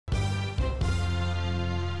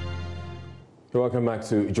Welcome back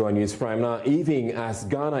to Joy News Prime. Now, even as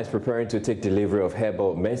Ghana is preparing to take delivery of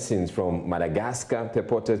herbal medicines from Madagascar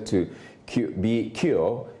purported to be a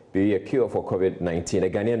cure for COVID-19, a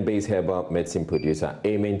Ghanaian-based herbal medicine producer,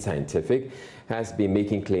 Amen Scientific, has been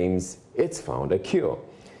making claims it's found a cure.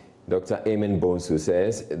 Dr. Amen Bonsu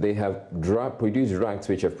says they have produced drugs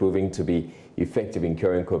which have proven to be effective in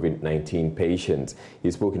curing COVID-19 patients.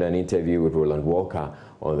 He spoke in an interview with Roland Walker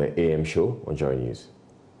on the AM show on Joy News.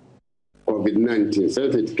 COVID-19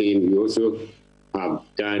 certificate, we also have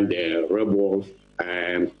done the rebel,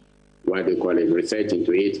 what they call it, research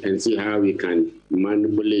into it, and see how we can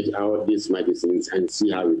manipulate all these medicines and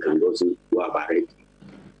see how we can also go about it.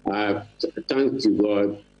 Thanks to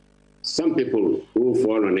God, some people who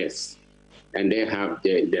fall on us and they have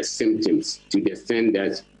the symptoms to the extent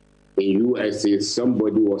that in USA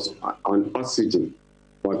somebody was on oxygen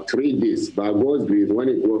for 3 days. By God's grace, when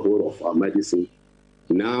it got hold of our medicine,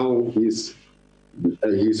 now he's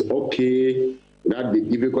okay. That the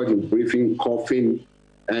difficulty in breathing, coughing,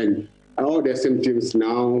 and all the symptoms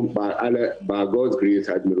now, by God's grace,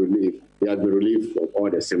 has been relieved. He has been relieved of all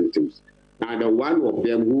the symptoms. And the one of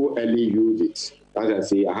them who early used it, as I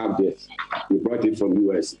say, I have this. He brought it from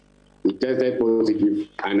US. He tested positive,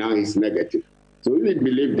 and now he's negative. So we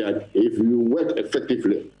believe that if you work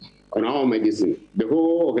effectively on our medicine, the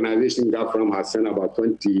whole organization GAFRAM has sent about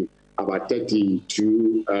 32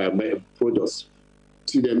 products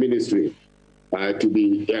to the ministry to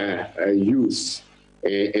be used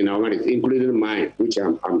in our medicine, including mine, which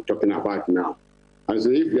I'm talking about now. And so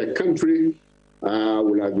if the country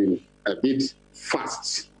would have been a bit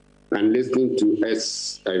fast and listening to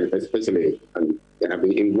us, especially, and have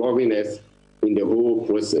been involving us in the whole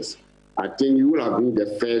process, I think you will have been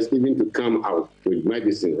the first even to come out with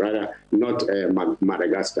medicine, rather not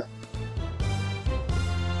Madagascar.